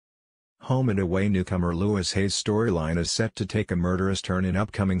Home and Away newcomer Louis Hayes' storyline is set to take a murderous turn in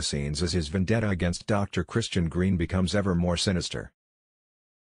upcoming scenes as his vendetta against Dr. Christian Green becomes ever more sinister.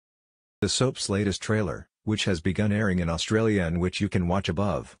 The soap's latest trailer, which has begun airing in Australia and which you can watch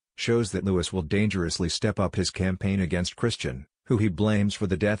above, shows that Louis will dangerously step up his campaign against Christian, who he blames for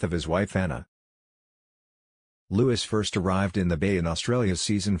the death of his wife Anna. Louis first arrived in the Bay in Australia's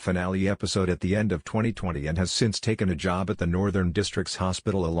season finale episode at the end of 2020 and has since taken a job at the Northern Districts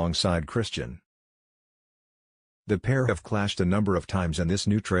Hospital alongside Christian. The pair have clashed a number of times, and this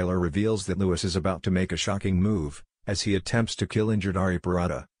new trailer reveals that Louis is about to make a shocking move, as he attempts to kill injured Ari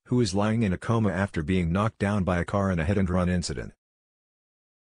Parada, who is lying in a coma after being knocked down by a car in a hit-and-run incident.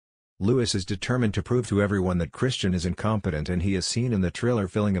 Louis is determined to prove to everyone that Christian is incompetent, and he is seen in the trailer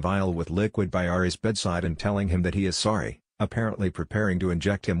filling a vial with liquid by Ari's bedside and telling him that he is sorry, apparently preparing to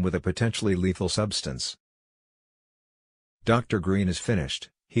inject him with a potentially lethal substance. Dr. Green is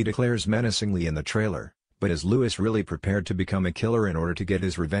finished, he declares menacingly in the trailer, but is Louis really prepared to become a killer in order to get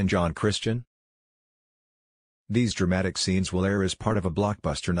his revenge on Christian? These dramatic scenes will air as part of a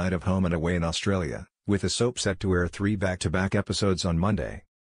blockbuster night of Home and Away in Australia, with the soap set to air 3 back-to-back episodes on Monday.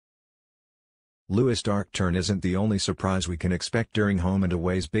 Louis' dark turn isn't the only surprise we can expect during Home and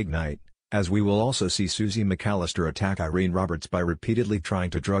Away's big night, as we will also see Susie McAllister attack Irene Roberts by repeatedly trying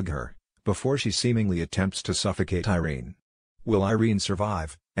to drug her, before she seemingly attempts to suffocate Irene. Will Irene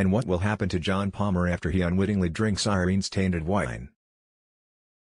survive, and what will happen to John Palmer after he unwittingly drinks Irene's tainted wine?